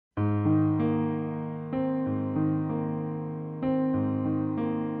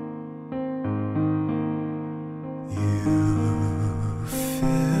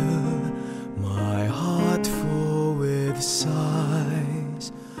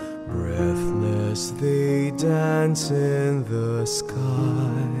as they dance in the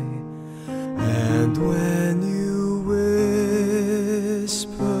sky. And when you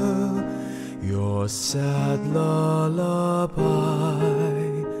whisper your sad lullaby,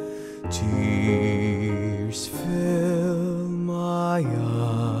 tears fill my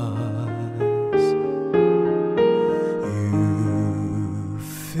eyes. You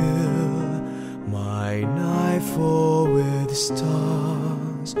fill my night full with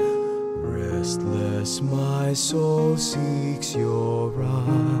stars. Restless my soul seeks your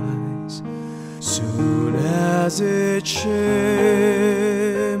eyes. Soon as it shimmers,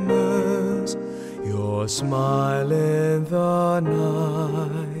 your smile in the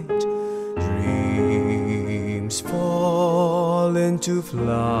night, dreams fall into flight.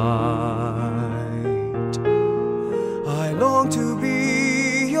 I long to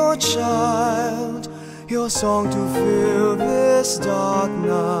be your child, your song to fill this dark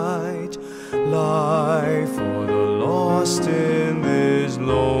night. Life for the lost in this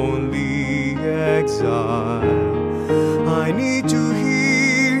lonely exile. I need to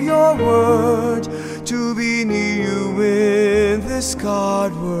hear your word, to be near you in this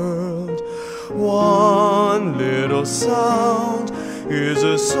scarred world. One little sound is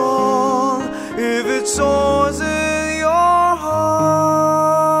a song if it soars in your heart.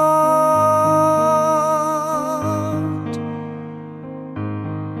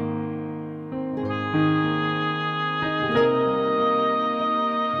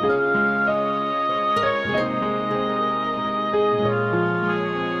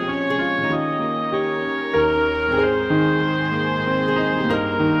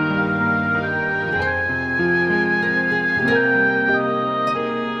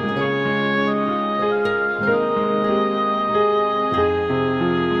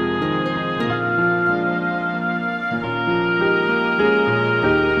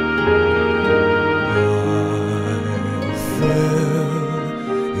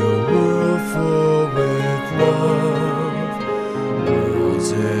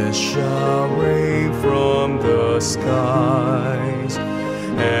 Skies,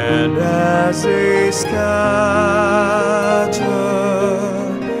 and as they scatter,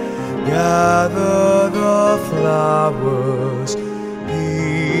 gather the flowers.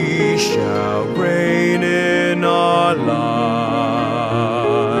 He shall reign in our lives.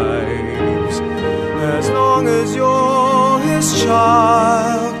 As long as you're his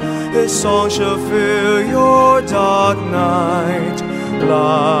child, his song shall fill your dark night.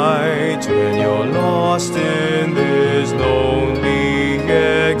 Light when you're lost in this lonely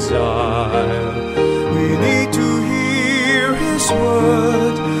exile. We need to hear his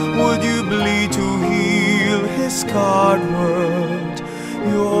word. Would you bleed to heal his scarred world?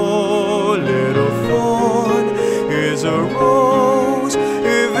 Your